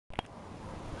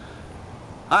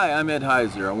Hi, I'm Ed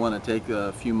Heiser. I want to take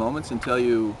a few moments and tell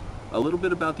you a little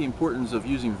bit about the importance of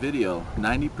using video.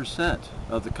 90%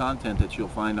 of the content that you'll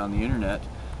find on the internet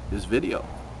is video.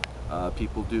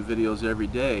 People do videos every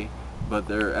day, but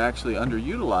they're actually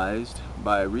underutilized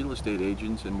by real estate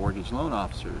agents and mortgage loan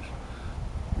officers.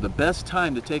 The best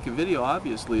time to take a video,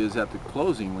 obviously, is at the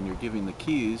closing when you're giving the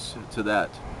keys to that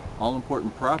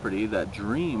all-important property, that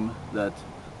dream that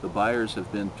the buyers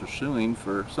have been pursuing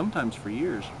sometimes for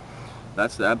years.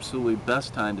 That's the absolutely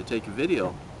best time to take a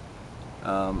video.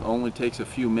 Only takes a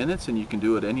few minutes and you can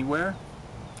do it anywhere,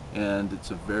 and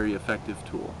it's a very effective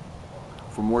tool.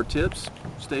 For more tips,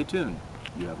 stay tuned.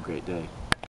 You have a great day.